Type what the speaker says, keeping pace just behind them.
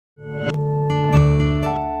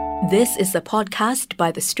This is a podcast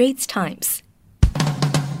by The Straits Times.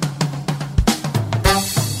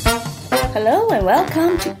 Hello and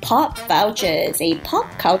welcome to Pop Vouchers, a pop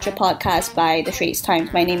culture podcast by The Straits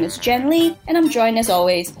Times. My name is Jen Lee, and I'm joined as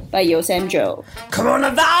always by Yosem Joe.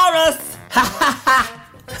 Coronavirus! Ha ha ha!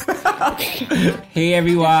 Hey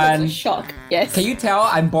everyone. That's a shock, yes. Can you tell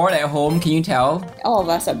I'm bored at home? Can you tell? All of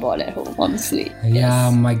us are bored at home, honestly. Yeah,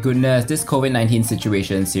 Yes. my goodness. This COVID-19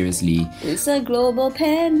 situation, seriously. It's a global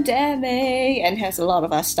pandemic and has a lot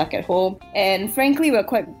of us stuck at home. And frankly, we're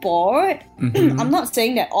quite bored. I'm not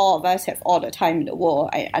saying that all of us have all the time in the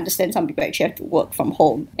world. I understand some people actually have to work from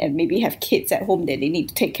home and maybe have kids at home that they need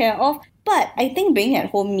to take care of. But I think being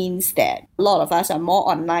at home means that a lot of us are more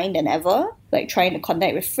online than ever, like trying to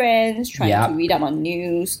connect with friends, trying to read up on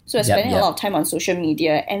news. So we're spending a lot of time on social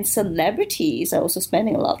media, and celebrities are also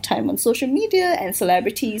spending a lot of time on social media, and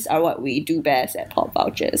celebrities are what we do best at Pop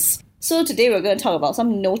Vouchers. So today we're going to talk about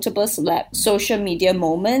some notable celeb social media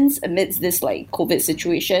moments amidst this COVID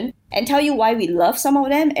situation, and tell you why we love some of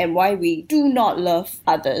them and why we do not love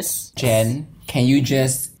others. Jen, can you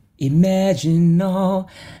just imagine all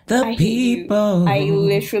the people I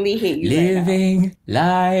literally hate you living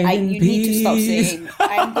life in You need to stop peace. saying.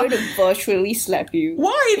 I'm going to virtually slap you.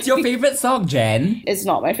 Why? It's your favorite song, Jen. It's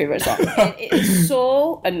not my favorite song. And it is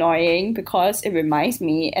so annoying because it reminds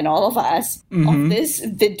me and all of us of this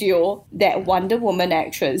video that Wonder Woman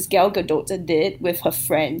actress Gal Gadot did with her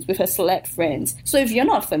friends, with her celeb friends. So if you're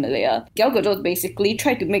not familiar, Gal Gadot basically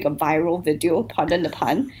tried to make a viral video, pardon the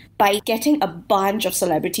pun, by getting a bunch of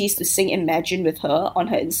celebrities to sing Imagine with her on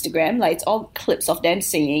her Instagram. Like, it's all clips of them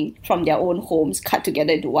singing from their own homes cut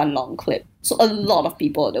together into one long clip. So a lot of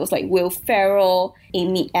people. There was Will Ferrell,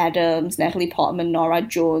 Amy Adams, Natalie Portman, Norah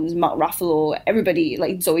Jones, Mark Ruffalo, everybody,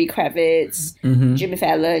 Zoe Kravitz, Jimmy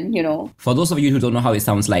Fallon, For those of you who don't know how it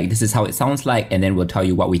sounds like, this is how it sounds like, and then we'll tell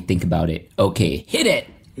you what we think about it. Okay, hit it!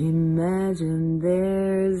 Imagine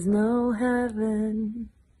there's no heaven.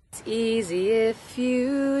 It's easy if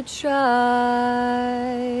you try.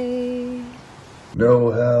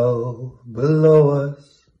 No hell below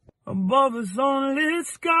us. Above us only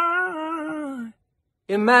sky.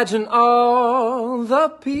 Imagine all the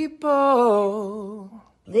people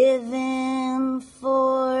Living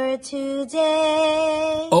for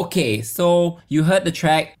today. Okay, so you heard the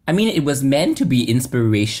track. I mean, it was meant to be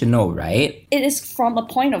inspirational, right? It is from a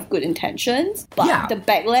point of good intentions, but the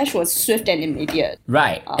backlash was swift and immediate.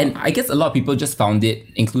 Right. And I guess a lot of people just found it,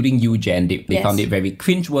 including you, Jen, they found it very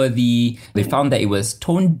cringeworthy. They found that it was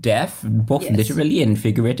tone deaf, both literally and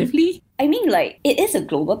figuratively. I mean, it is a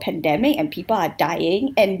global pandemic and people are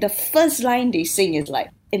dying. And the first line they sing is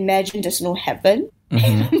imagine there's no heaven.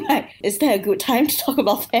 And I'm like, is there a good time to talk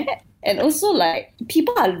about that? And also,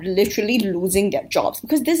 people are literally losing their jobs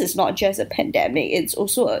because this is not just a pandemic, it's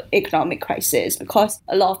also an economic crisis because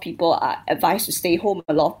a lot of people are advised to stay home,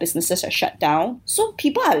 a lot of businesses are shut down. So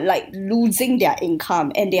people are losing their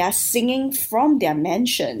income and they are singing from their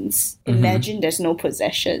mansions. Imagine there's no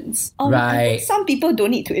possessions. I think some people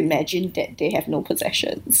don't need to imagine that they have no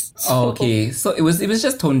possessions. Okay, so it was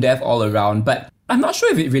just tone deaf all around, but I'm not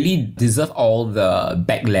sure if it really deserved all the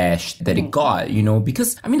backlash that it got,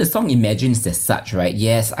 because, the song imagines as such, right?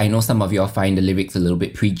 Yes, I know some of y'all find the lyrics a little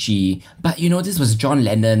bit preachy, but, this was John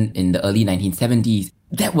Lennon in the early 1970s.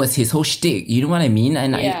 That was his whole shtick, you know what I mean?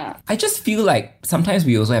 And I just feel like sometimes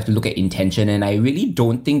we also have to look at intention, and I really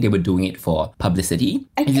don't think they were doing it for publicity.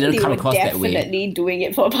 I think didn't they come were across that way. definitely doing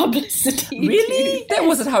it for publicity. Really? That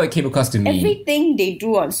wasn't how it came across to me. Everything they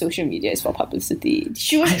do on social media is for publicity.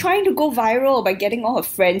 She was trying to go viral by getting all her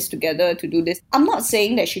friends together to do this. I'm not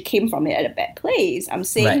saying that she came from it at a bad place. I'm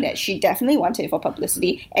saying that she definitely wanted it for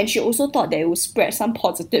publicity, and she also thought that it would spread some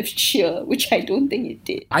positive cheer, which I don't think it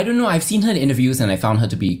did. I don't know. I've seen her in interviews and I found her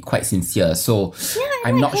to be quite sincere. So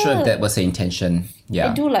I'm not sure if that was her intention.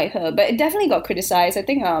 Yeah. I do like her, but it definitely got criticized. I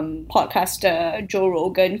think podcaster Joe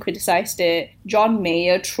Rogan criticized it. John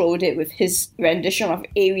Mayer trolled it with his rendition of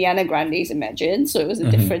Ariana Grande's Imagine. So it was a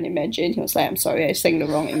different Imagine. He was like, I'm sorry, I sang the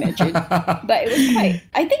wrong Imagine. But it was quite...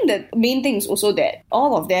 I think the main thing is also that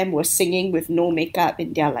all of them were singing with no makeup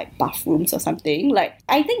in their bathrooms or something.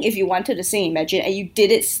 I think if you wanted to sing Imagine and you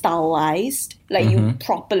did it stylized, you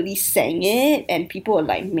properly sang it and people were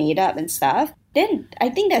made up and stuff, then I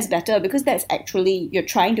think that's better because that's actually, you're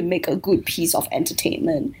trying to make a good piece of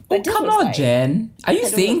entertainment. But come on, Jen. Are you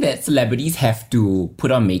saying that celebrities have to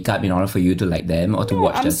put on makeup in order for you to like them or to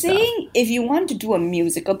watch their stuff? I'm saying if you want to do a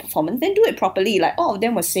musical performance, then do it properly. Like, all of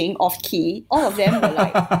them were singing off key. All of them were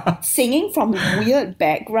like singing from weird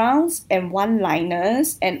backgrounds and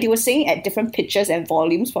one-liners, and they were singing at different pitches and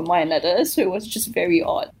volumes from one another. So it was just very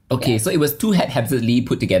odd. Okay, so it was too haphazardly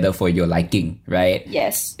put together for your liking, right?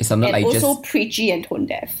 Yes. It's not and like also just preachy and tone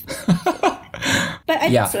deaf. But I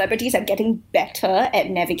think celebrities are getting better at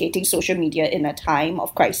navigating social media in a time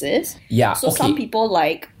of crisis. Yeah, So some people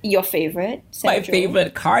like your favorite, my Sandro.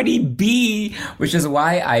 favorite, Cardi B, which is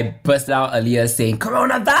why I burst out earlier saying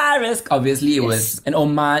coronavirus. Obviously, it was an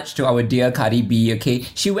homage to our dear Cardi B, okay?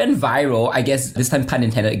 She went viral, I guess this time pun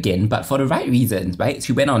intended again, but for the right reasons, right?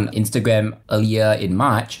 She went on Instagram earlier in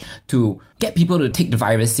March to get people to take the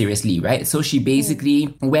virus seriously, right? So she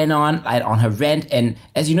basically went on her rant, and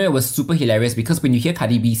as you know, it was super hilarious because when you hear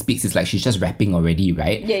Cardi B speaks, it's like she's just rapping already,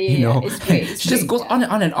 right? Yeah, you know? It's great. She just goes on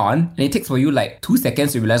and on and on, and it takes for you like 2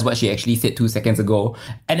 seconds to realize what she actually said 2 seconds ago.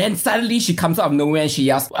 And then suddenly she comes out of nowhere and she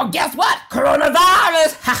yells, well, guess what?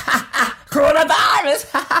 Coronavirus!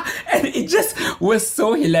 Coronavirus! And it just was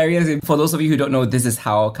so hilarious. And for those of you who don't know, this is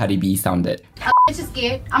how Cardi B sounded. I'm just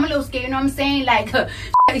scared. I'm a little scared, you know what I'm saying? Like,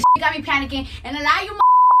 this got me panicking. And a lot of you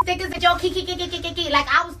thinkers that yo, like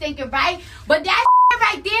I was thinking, right? But that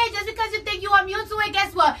right there, just because you think you're immune to it,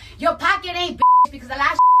 guess what? Your pocket ain't bitch, because a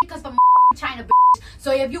lot of comes from China, bitch.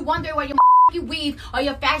 So if you wonder where your weave or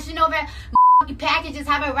your fashion over packages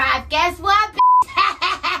have arrived, guess what,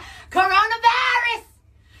 bitch? Coronavirus!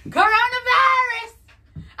 Coronavirus!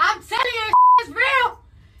 I'm telling you, it's real!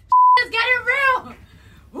 It's getting real!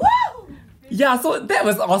 Woo! Yeah, so that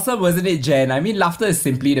was awesome, wasn't it, Jen? I mean, laughter is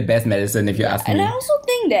simply the best medicine, if you ask me. And I also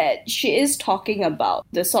think that she is talking about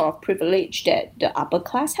the sort of privilege that the upper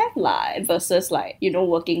class have versus like, you know,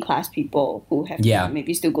 working class people who have to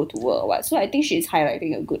maybe still go to work or what. So I think she's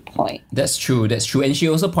highlighting a good point. That's true. And she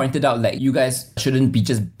also pointed out like, you guys shouldn't be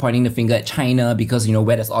just pointing the finger at China because, you know,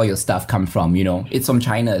 where does all your stuff come from? You know, it's from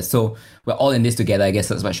China. So we're all in this together. I guess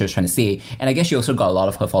that's what she was trying to say. And I guess she also got a lot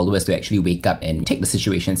of her followers to actually wake up and take the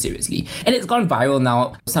situation seriously. And it's gone viral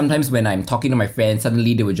now. Sometimes when I'm talking to my friends,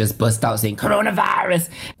 suddenly they would just burst out saying, coronavirus!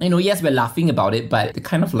 You know, yes, we're laughing about it, but it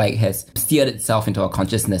kind of like has steered itself into our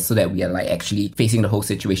consciousness so that we are like actually facing the whole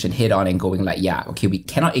situation head on and going like, yeah, okay, we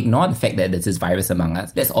cannot ignore the fact that there's this virus among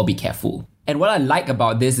us. Let's all be careful. And what I like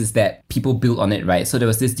about this is that people built on it, right? So there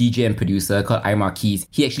was this DJ and producer called iMarquise.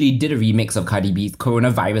 He actually did a remix of Cardi B's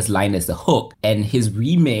coronavirus line as the hook. And his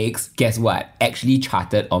remix, guess what? Actually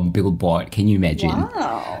charted on Billboard. Can you imagine?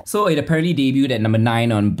 Wow. So it apparently debuted at number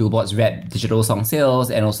 9 on Billboard's rap digital song sales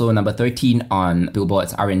and also number 13 on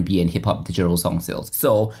Billboard's R&B and hip-hop digital song sales.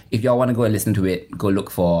 So if y'all want to go and listen to it, go look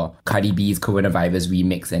for Cardi B's coronavirus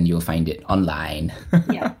remix and you'll find it online.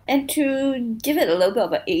 Yeah. And to give it a little bit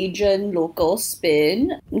of an Asian local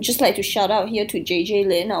spin, I'd just like to shout out here to JJ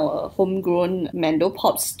Lin, our homegrown Mando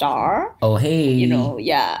pop star. Oh, hey. You know,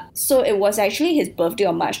 yeah. So it was actually his birthday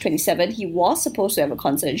on March 27th. He was supposed to have a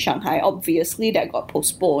concert in Shanghai. Obviously, that got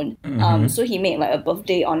postponed. So he made like a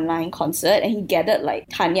birthday online concert and he gathered like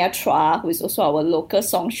Tanya Chua, who is also our local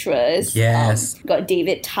songstress. Yes. Got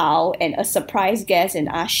David Tao and a surprise guest in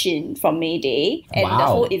Ashin from Mayday. And the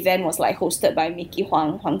whole event was like hosted by Mickey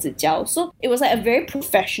Huang Zijiao. So it was like a very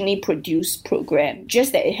professionally produced program,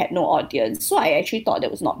 just that it had no audience. So I actually thought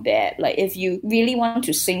that was not bad. Like if you really want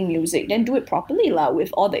to sing music, then do it properly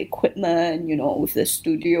with all the equipment, you know, with the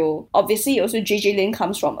studio. Obviously also JJ Lin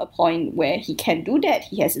comes from a point where he can do that.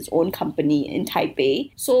 He has his own company in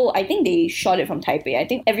Taipei. So I think they shot it from Taipei. I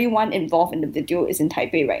think everyone involved in the video is in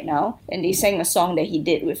Taipei right now. And they sang a song that he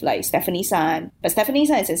did with like Stephanie San. But Stephanie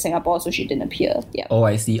San is in Singapore, so she didn't appear. Yeah. Oh,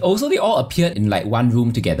 I see. Also, they all appeared in like one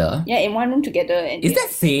room together. Yeah, in one room together. And is that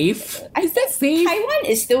safe? Is that safe? Taiwan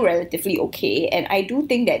is still relatively okay, and I do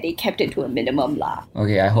think that they kept it to a minimum lah.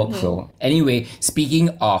 Okay, I hope so. Anyway, speaking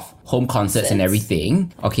of home concerts and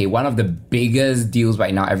everything, okay, one of the biggest deals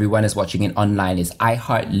right now, everyone is watching it online, is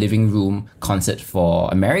iHeart Living Room Concert for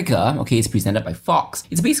America. Okay, it's presented by Fox.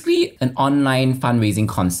 It's basically an online fundraising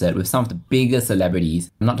concert with some of the biggest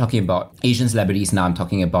celebrities. I'm not talking about Asian celebrities now, I'm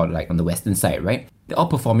talking about like on the Western side, right? They're all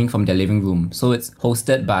performing from their living room. So it's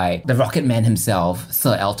hosted by the Rocket Man himself,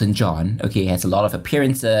 Sir Elton John. Okay, he has a lot of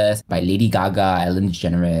appearances by Lady Gaga, Ellen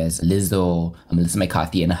DeGeneres, Lizzo, Melissa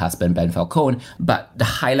McCarthy and her husband Ben Falcone. But the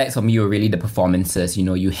highlights for me were really the performances. You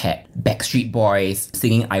know, you had Backstreet Boys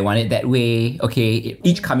singing I Want It That Way. Okay,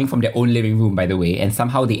 each coming from their own living room, by the way. And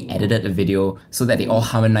somehow they edited the video so that they all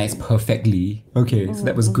harmonized perfectly. Okay, so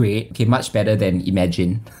that was great. Okay, much better than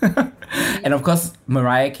Imagine. And of course,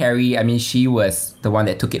 Mariah Carey, I mean, she was the one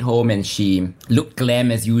that took it home and she looked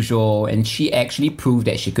glam as usual. And she actually proved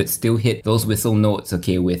that she could still hit those whistle notes,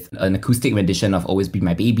 okay, with an acoustic rendition of Always Be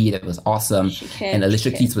My Baby. That was awesome. She can, and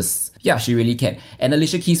Alicia Keys was, yeah, she really can. And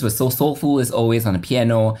Alicia Keys was so soulful as always on the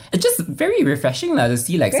piano. It's just very refreshing to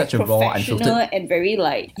see like very such a raw, unfiltered. And very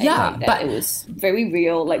like, yeah, but it was very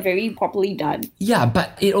real, like very properly done. Yeah,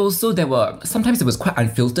 but it also, sometimes it was quite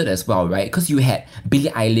unfiltered as well, right? Because you had Billie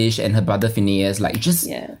Eilish and her brother Phineas like just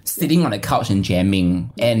sitting on a couch and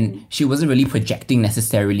jamming. And she wasn't really projecting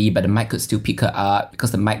necessarily, but the mic could still pick her up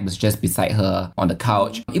because the mic was just beside her on the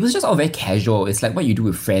couch. It was just all very casual. It's like what you do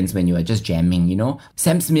with friends when you are just jamming, you know?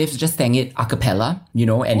 Sam Smith just sang it a cappella, you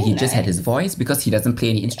know, and he just had his voice because he doesn't play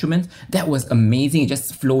any instruments. That was amazing. It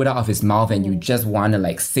just flowed out of his mouth and you just want to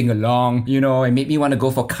like sing along, you know. It made me want to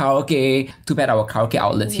go for karaoke. Too bad our karaoke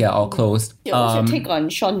outlets here are all closed. What's your take on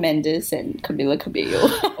Shawn Mendes and Camila Cabello?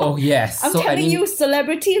 Oh yes. I'm telling you,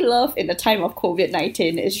 celebrity love in the time of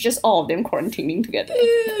COVID-19 is just all of them quarantining together.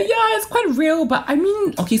 Yeah, it's quite real. But I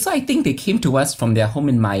mean, okay, so I think they came to us from their home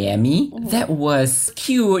in Miami. That was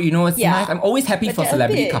cute, you know, it's nice. I'm always happy for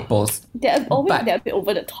celebrity couples. They're a bit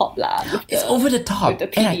over the top lah. It's over the top. With the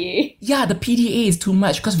PDA. The PDA is too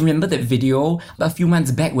much because remember that video a few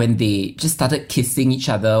months back when they just started kissing each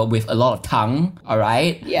other with a lot of tongue,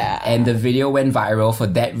 alright? Yeah. And the video went viral for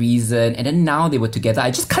that reason. And then now they were together.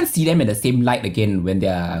 I just can't see them in the same light again when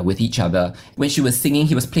they're with each other. When she was singing,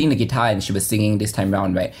 he was playing the guitar and she was singing this time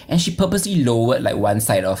round, right? And she purposely lowered like one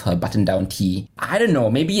side of her button-down tee. I don't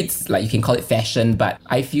know, maybe it's like you can call it fashion, but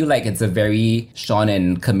I feel like it's a very Shawn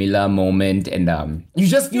and Camila moment and you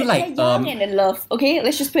just feel like... They're young and in love, okay?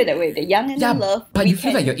 Let's just put it that way. They're young and in love. But you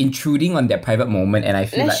feel like you're intruding on their private moment and I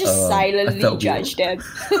feel Let's just silently judge them.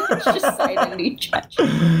 Let's just silently judge.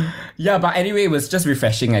 Yeah, but anyway, it was just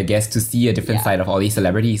refreshing, I guess, to see a different side of all these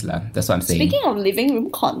celebrities. That's what I'm saying. Speaking of living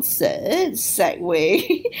room concerts,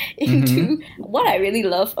 segue into what I really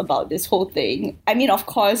love about this whole thing. I mean, of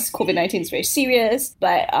course, COVID-19 is very serious,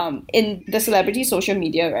 but in the celebrity social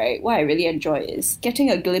media, right, what I really enjoy is getting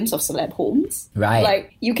a glimpse of celeb homes. Right.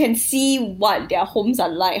 Like, you can see what their homes are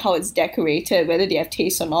like, how it's decorated, whether they have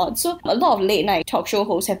taste or not. So, a lot of late night talk show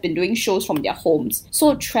hosts have been doing shows from their homes.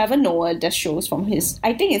 So, Trevor Noah does shows from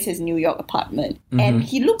I think it's his New York apartment. And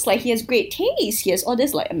he looks like he has great taste. He has all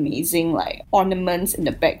this like amazing like ornaments in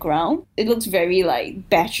the background. It looks very like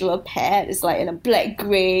bachelor pad. It's like in a black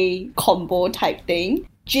grey combo type thing.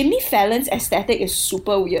 Jimmy Fallon's aesthetic is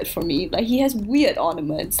super weird for me. Like, he has weird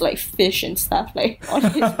ornaments, like fish and stuff, like, on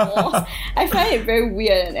his walls. I find it very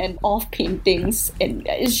weird and off paintings, and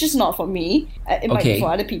it's just not for me. It might be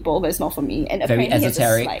for other people, but it's not for me. And very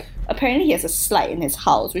esoteric. Apparently he has a slide in his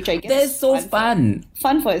house, which I guess that's so fun.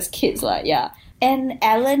 Fun for his kids, like, yeah. And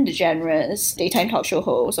Ellen DeGeneres, daytime talk show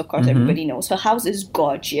host, of course, everybody knows. Her house is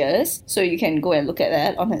gorgeous, so you can go and look at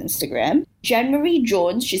that on her Instagram. Jen-Marie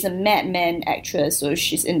Jones, she's a Mad Men actress, so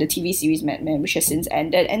she's in the TV series Mad Men, which has since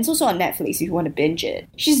ended, and it's also on Netflix if you want to binge it.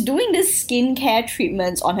 She's doing this skincare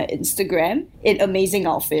treatments on her Instagram in amazing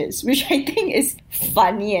outfits, which I think is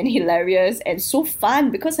funny and hilarious and so fun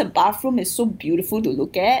because her bathroom is so beautiful to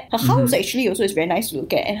look at. Her house actually also is very nice to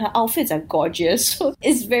look at, and her outfits are gorgeous. So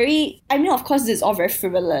it's very, I mean, of course, this is all very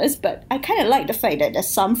frivolous, but I kind of like the fact that there's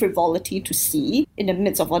some frivolity to see in the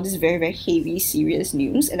midst of all this very, very heavy, serious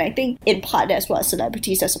news. And I think in part that's what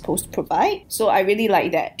celebrities are supposed to provide. So I really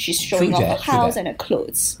like that she's showing off her house and her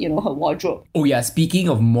clothes, you know, her wardrobe. Oh yeah, speaking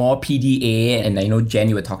of more PDA, and I know Jen,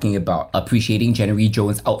 you were talking about appreciating Jen-Marie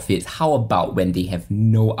Jones' outfits. How about when they have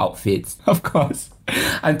no outfits? Of course.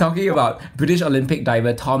 I'm talking about British Olympic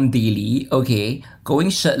diver Tom Daley, okay, going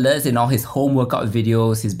shirtless in all his home workout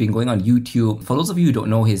videos. He's been going on YouTube. For those of you who don't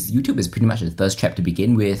know, his YouTube is pretty much a thirst trap to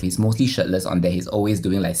begin with. He's mostly shirtless on there. He's always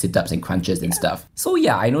doing like sit-ups and crunches and stuff. So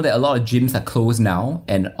yeah, I know that a lot of gyms are closed now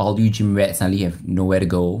and all you gym rats suddenly have nowhere to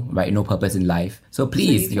go, right? No purpose in life. So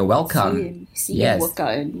please, you're welcome. See him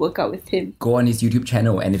work out with him. Go on his YouTube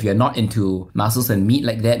channel, and if you're not into muscles and meat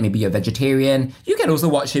like that, maybe you're vegetarian, you can also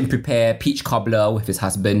watch him prepare peach cobbler with his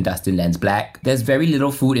husband Dustin Lance Black. There's very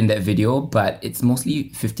little food in that video, but it's mostly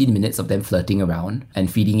 15 minutes of them flirting around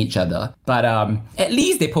and feeding each other. But at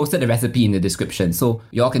least they posted the recipe in the description, so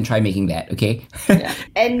y'all can try making that, okay? Yeah.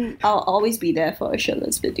 And I'll always be there for a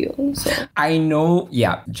shirtless video. So I know,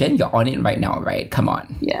 yeah. Jen, you're on it right now, right? Come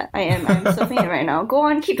on. Yeah, I am. I'm surfing it right now. Go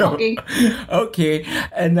on, keep talking. Okay,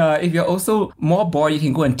 and if you're also more bored, you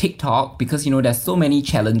can go on TikTok because, there's so many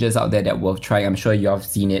challenges out there that worth trying. I'm sure you have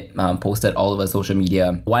seen it posted all over social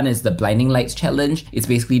media. One is the Blinding Lights Challenge. It's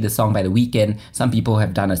basically the song by The Weeknd. Some people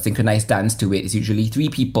have done a synchronized dance to it. It's usually 3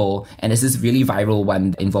 people, and there's this really viral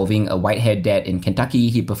one involving a white-haired dad in Kentucky.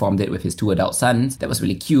 He performed it with his 2 adult sons. That was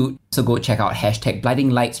really cute. So go check out #Blinding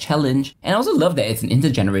Lights Challenge. And I also love that it's an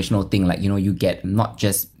intergenerational thing. Like, you get not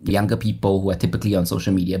just younger people who are typically on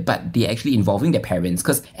social media, but they're actually involving their parents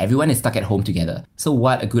because everyone is stuck at home together. So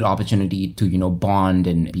what a good opportunity to, bond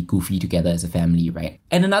and be goofy together as a family, right?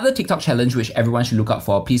 And another TikTok challenge which everyone should look out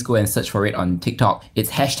for, please go and search for it on TikTok. It's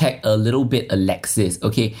 #ALittleBitAlexis.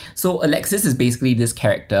 Okay, so Alexis is basically this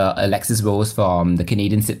character, Alexis Rose from the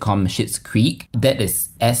Canadian sitcom Schitt's Creek. That is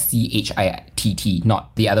SCHITT,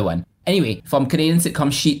 not the other one. Anyway, from Canadian sitcom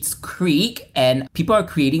Schitt's Creek, and people are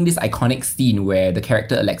creating this iconic scene where the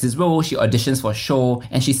character Alexis Rose, she auditions for a show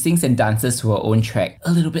and she sings and dances to her own track,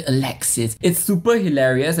 A Little Bit Alexis. It's super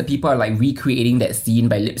hilarious that people are like recreating that scene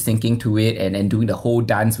by lip syncing to it and doing the whole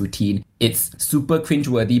dance routine. It's super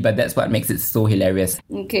cringeworthy, but that's what makes it so hilarious.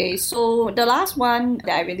 Okay, so the last one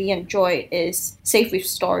that I really enjoyed is Safe with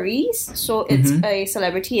Stories. So it's a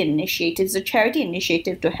celebrity initiative. It's a charity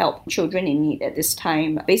initiative to help children in need at this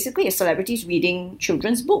time. Basically, a celebrity's reading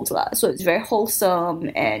children's books. So it's very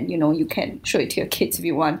wholesome and, you can show it to your kids if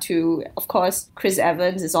you want to. Of course, Chris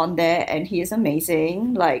Evans is on there and he is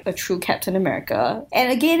amazing, like a true Captain America.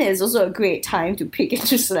 And again, it's also a great time to peek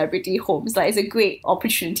into celebrity homes. Like, it's a great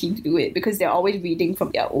opportunity to do it because they're always reading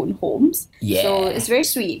from their own homes. Yeah. So it's very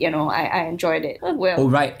sweet, I enjoyed it. Well,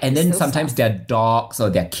 right. And then sometimes their dogs or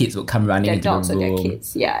their kids will come running into the room. Their dogs or their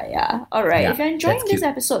kids. Yeah. All right. Yeah, if you're enjoying this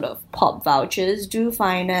episode of Pop Vouchers, do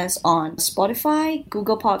find us on Spotify,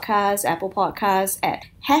 Google Podcasts, Apple Podcasts at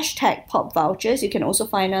 #Pop Vouchers. You can also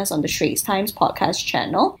find us on the Straits Times podcast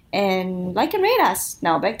channel. And like and rate us.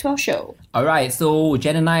 Now back to our show. Alright, so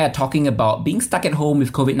Jen and I are talking about being stuck at home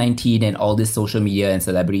with COVID-19 and all this social media and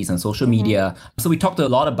celebrities on social media. So we talked a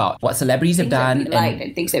lot about what celebrities have done.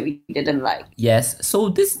 And things that we didn't like. Yes,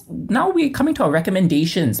 so now we're coming to our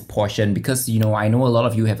recommendations portion because, I know a lot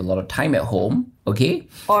of you have a lot of time at home. Okay?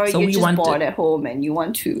 Or so you're just bored at home and you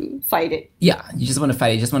want to fight it. Yeah, you just want to fight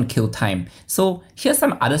it, you just want to kill time. So here's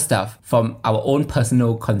some other stuff from our own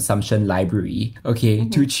personal consumption library, okay,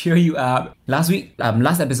 to cheer you up. Last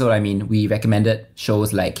episode, we recommended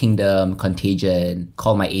shows like Kingdom, Contagion,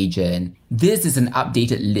 Call My Agent. This is an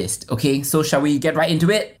updated list, okay? So shall we get right into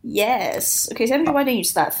it? Yes. Okay, Sandra, why don't you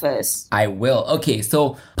start first? I will. Okay,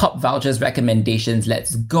 so Pop Vouchers recommendations,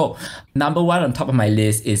 let's go. Number 1 on top of my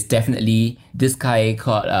list is definitely this guy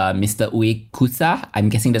called Mr. Uekusa. I'm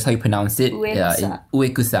guessing that's how you pronounce it.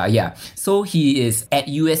 Uekusa, yeah. So he is at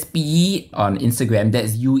USPii on Instagram.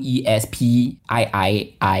 That's UESPIIIII.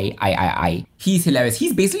 He's hilarious.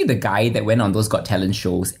 He's basically the guy that went on those Got Talent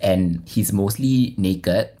shows and he's mostly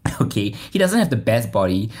naked. Okay, he doesn't have the best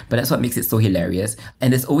body, but that's what makes it so hilarious.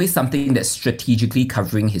 And there's always something that's strategically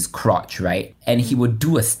covering his crotch, right? And he would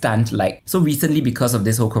do a stunt so recently because of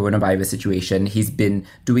this whole coronavirus situation, he's been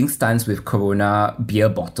doing stunts with Corona beer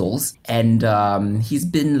bottles and he's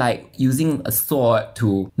been using a sword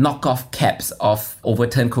to knock off caps of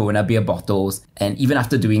overturned Corona beer bottles. And even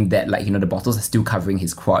after doing that, the bottles are still covering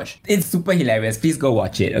his crotch. It's super hilarious. Please go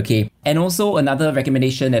watch it, okay? And also another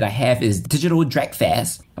recommendation that I have is Digital Drag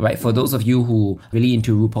Fest. Alright, for those of you who are really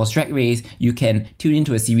into RuPaul's Drag Race, you can tune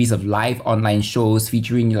into a series of live online shows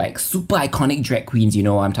featuring super iconic drag queens.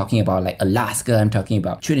 I'm talking about Alaska, I'm talking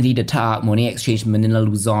about Trinity the Tuck, Monet Exchange, Manila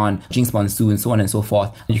Luzon, Jinx Monsoon, so on and so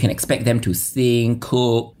forth. You can expect them to sing,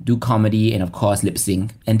 cook, do comedy, and of course lip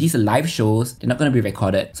sync. And these are live shows, they're not going to be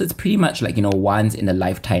recorded. So it's pretty much once in a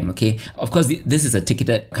lifetime, okay? Of course, this is a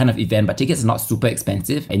ticketed kind of event, but tickets are not super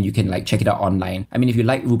expensive and you can check it out online. If you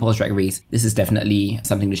like RuPaul's Drag Race, this is definitely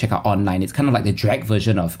something to check out online. It's kind of like the drag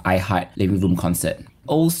version of I Heart Living Room Concert.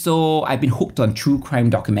 Also, I've been hooked on true crime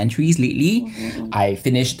documentaries lately. I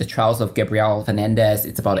finished The Trials of Gabriel Fernandez.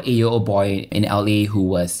 It's about an 8-year-old boy in LA who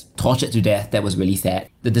was tortured to death. That was really sad.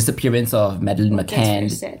 The disappearance of Madeleine McCann.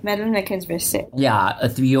 That's very sad. Madeleine McCann's very sad. Yeah, a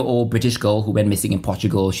 3-year-old British girl who went missing in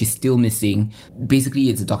Portugal. She's still missing. Basically,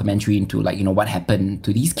 it's a documentary into what happened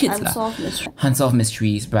to these kids. Unsolved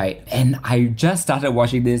mysteries, right. And I just started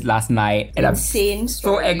watching this last night. And Insane I'm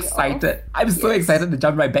so excited. I'm so excited to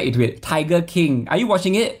jump right back into it. Tiger King. Are you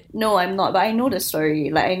watching it? No, I'm not, but I know the story.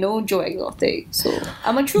 Like, I know Joe Exotic, so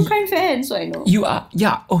I'm a true crime fan, so I know. You are,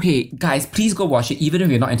 yeah, okay, guys, please go watch it, even if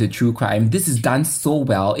you're not into true crime. This is done so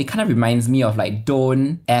well. It kind of reminds me of like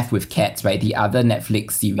Don't F with Cats, right? The other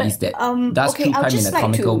Netflix series that does true crime in a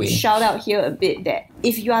comical way. Shout out here a bit that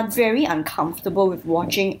if you are very uncomfortable with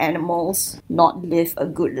watching animals not live a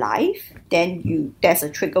good life, then there's a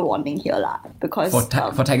trigger warning here lah. Because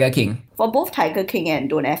for Tiger King. For both Tiger King and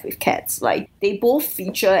Don't F with Cats, like they both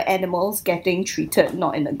feature animals getting treated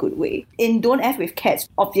not in a good way. In Don't F with Cats,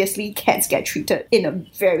 obviously cats get treated in a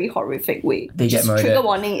very horrific way. They get murdered. Trigger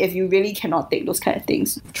warning if you really cannot take those kind of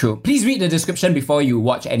things. True. Please read the description before you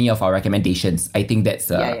watch any of our recommendations. I think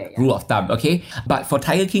that's a rule of thumb, okay? But for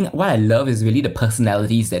Tiger King, what I love is really the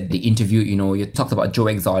personalities that they interviewed. You know, you talked about Joe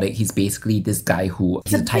Exotic. He's basically this guy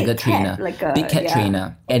he's a tiger trainer. Big cat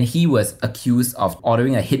trainer. And he was accused of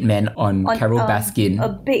ordering a hitman on Carol Baskin. A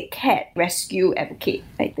big cat rescue advocate,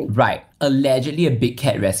 I think. Right. Allegedly a big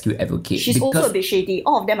cat rescue advocate. She's also a bit shady.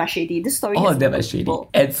 All of them are shady. This story all of them are shady.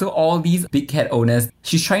 People. And so all these big cat owners,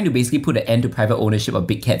 she's trying to basically put an end to private ownership of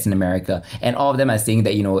big cats in America. And all of them are saying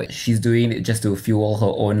that, you know, she's doing it just to fuel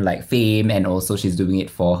her own like fame, and also she's doing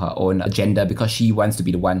it for her own agenda because she wants to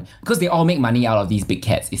be the one. Because they all make money out of these big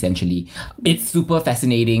cats, essentially. It's super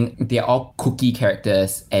fascinating. They're all cookie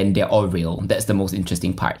characters and they're all real. That's the most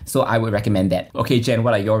interesting part. So I would recommend that. Okay, Jen,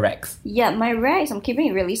 what are your recs? Yeah, my recs, I'm keeping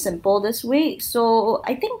it really simple this week. So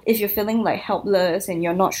I think if you're feeling like helpless and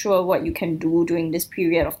you're not sure what you can do during this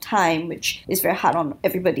period of time, which is very hard on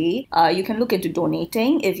everybody, you can look into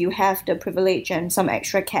donating if you have the privilege and some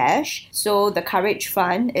extra cash. So the Courage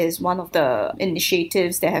Fund is one of the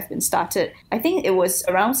initiatives that have been started. I think it was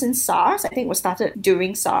around since SARS. I think it was started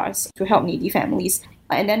during SARS to help needy families.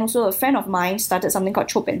 And then also a friend of mine started something called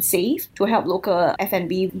Chop and Save to help local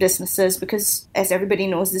F&B businesses because, as everybody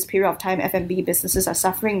knows, this period of time, F&B businesses are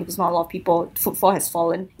suffering because not a lot of people, footfall has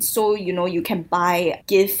fallen. So, you know, you can buy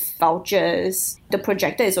gift vouchers. The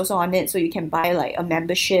projector is also on it, so you can buy like a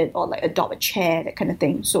membership or like adopt a chair, that kind of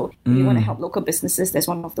thing. So if you want to help local businesses, that's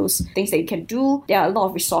one of those things that you can do. There are a lot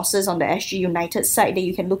of resources on the SG United site that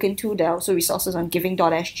you can look into. There are also resources on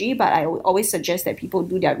giving.sg, but I always suggest that people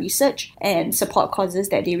do their research and support causes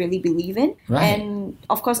that they really believe in. Right. And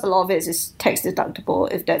of course, a lot of it is tax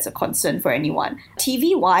deductible if that's a concern for anyone.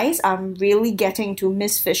 TV-wise, I'm really getting to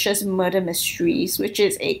Miss Fisher's Murder Mysteries, which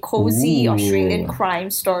is a cozy Australian crime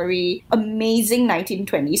story. Amazing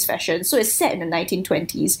 1920s fashion. So it's set in the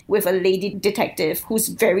 1920s with a lady detective who's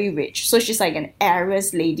very rich. So she's like an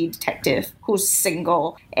heiress lady detective who's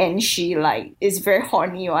single, and she like is very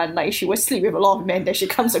horny on, like she will sleep with a lot of men that she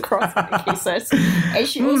comes across in the cases. And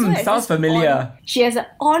she also has sounds familiar. She has an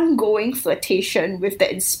ongoing flirtation with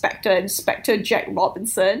the Inspector Jack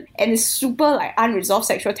Robinson, and it's super like unresolved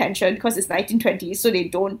sexual tension because it's 1920s, so they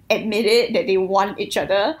don't admit it that they want each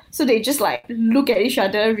other. So they just like look at each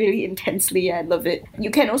other really intensely. I love it.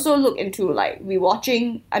 You can also look into like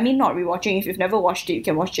rewatching. I mean, not rewatching. If you've never watched it, you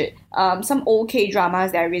can watch it. Some old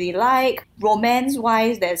K-dramas that I really like.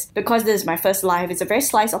 Romance-wise, because this is my first live, it's a very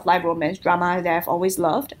slice of life romance drama that I've always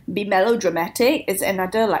loved. Be Melodramatic. It's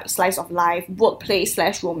another like slice of life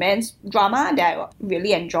workplace/romance drama that I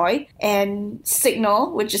really enjoy. And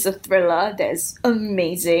Signal, which is a thriller that is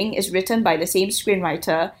amazing, is written by the same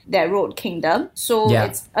screenwriter that wrote Kingdom. So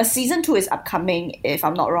it's season 2 is upcoming, if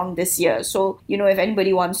I'm not wrong, this year. So, you know, if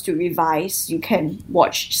anybody wants to revise, you can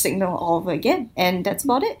watch Signal all over again. And that's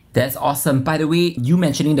about it. That's awesome. By the way, you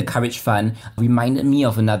mentioning the Courage Fund reminded me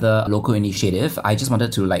of another local initiative. I just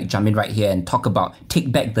wanted to like jump in right here and talk about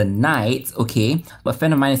Take Back the Night, okay? A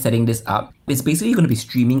friend of mine is setting this up. It's basically going to be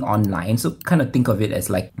streaming online. So kind of think of it as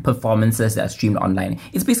like performances that are streamed online.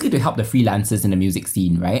 It's basically to help the freelancers in the music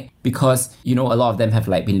scene, right? Because, you know, a lot of them have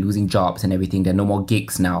like been losing jobs and everything. There are no more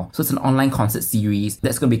gigs now. So it's an online concert series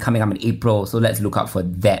that's going to be coming up in April. So let's look out for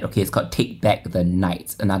that. Okay, it's called Take Back the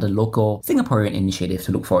Night, another local Singaporean initiative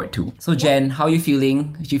to look forward to. So Jen, how are you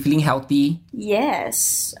feeling? Are you feeling healthy?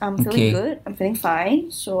 Yes, I'm feeling good. I'm feeling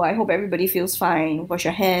fine. So I hope everybody feels fine. Wash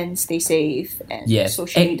your hands, stay safe, and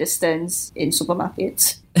socially distance in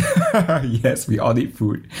supermarkets. Yes, we all need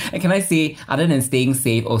food. And can I say, other than staying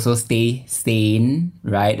safe, also stay sane,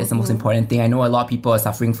 right? That's the most important thing. I know a lot of people are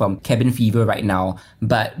suffering from cabin fever right now,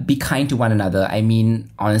 but be kind to one another. I mean,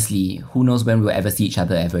 honestly, who knows when we'll ever see each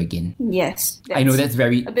other ever again? Yes. I know that's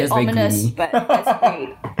very a bit ominous, but that's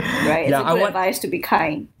great. Right? It's a good advice to be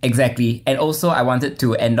kind. Exactly. And also, I wanted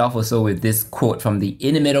to end off also with this quote from the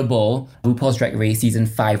inimitable RuPaul's Drag Race Season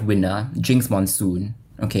 5 winner, Jinx Monsoon,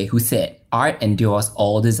 okay, who said, "Art endures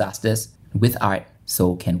all disasters. With art,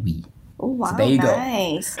 so can we." Oh, wow, So there you go.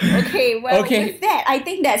 nice. Okay, well, Okay. with that, I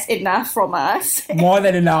think that's enough from us. More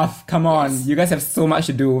than enough. Come on. Yes. You guys have so much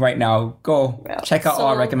to do right now. Go. Well, Check out all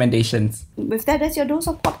our so- recommendations. With that, that's your dose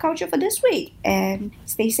of pop culture for this week. And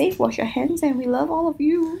stay safe, wash your hands, and we love all of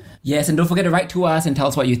you. Yes, and don't forget to write to us and tell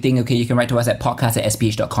us what you think. Okay, you can write to us at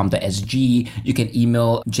podcast@sph.com.sg. You can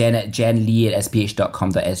email Jen at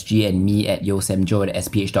janlee@sph.com.sg and me at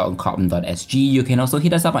yosemjo@sph.com.sg. You can also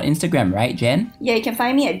hit us up on Instagram, right, Jen? Yeah, you can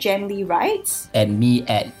find me at Jen Lee Writes. And me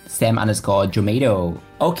at Sam_Jomato.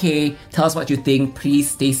 Okay, tell us what you think. Please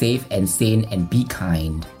stay safe and sane and be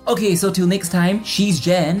kind. Okay, so till next time, she's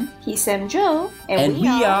Jen. He's Sam Joe. And we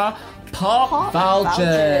are Pop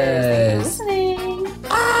Vultures. Thank you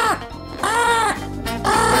for listening.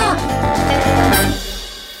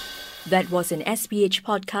 That was an SPH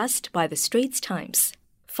podcast by The Straits Times.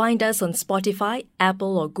 Find us on Spotify,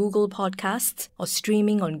 Apple or Google Podcasts, or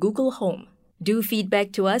streaming on Google Home. Do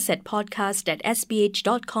feedback to us at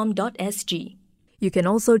podcast@sph.com.sg. You can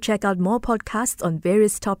also check out more podcasts on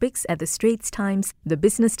various topics at The Straits Times, The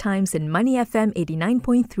Business Times, and Money FM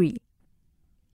 89.3.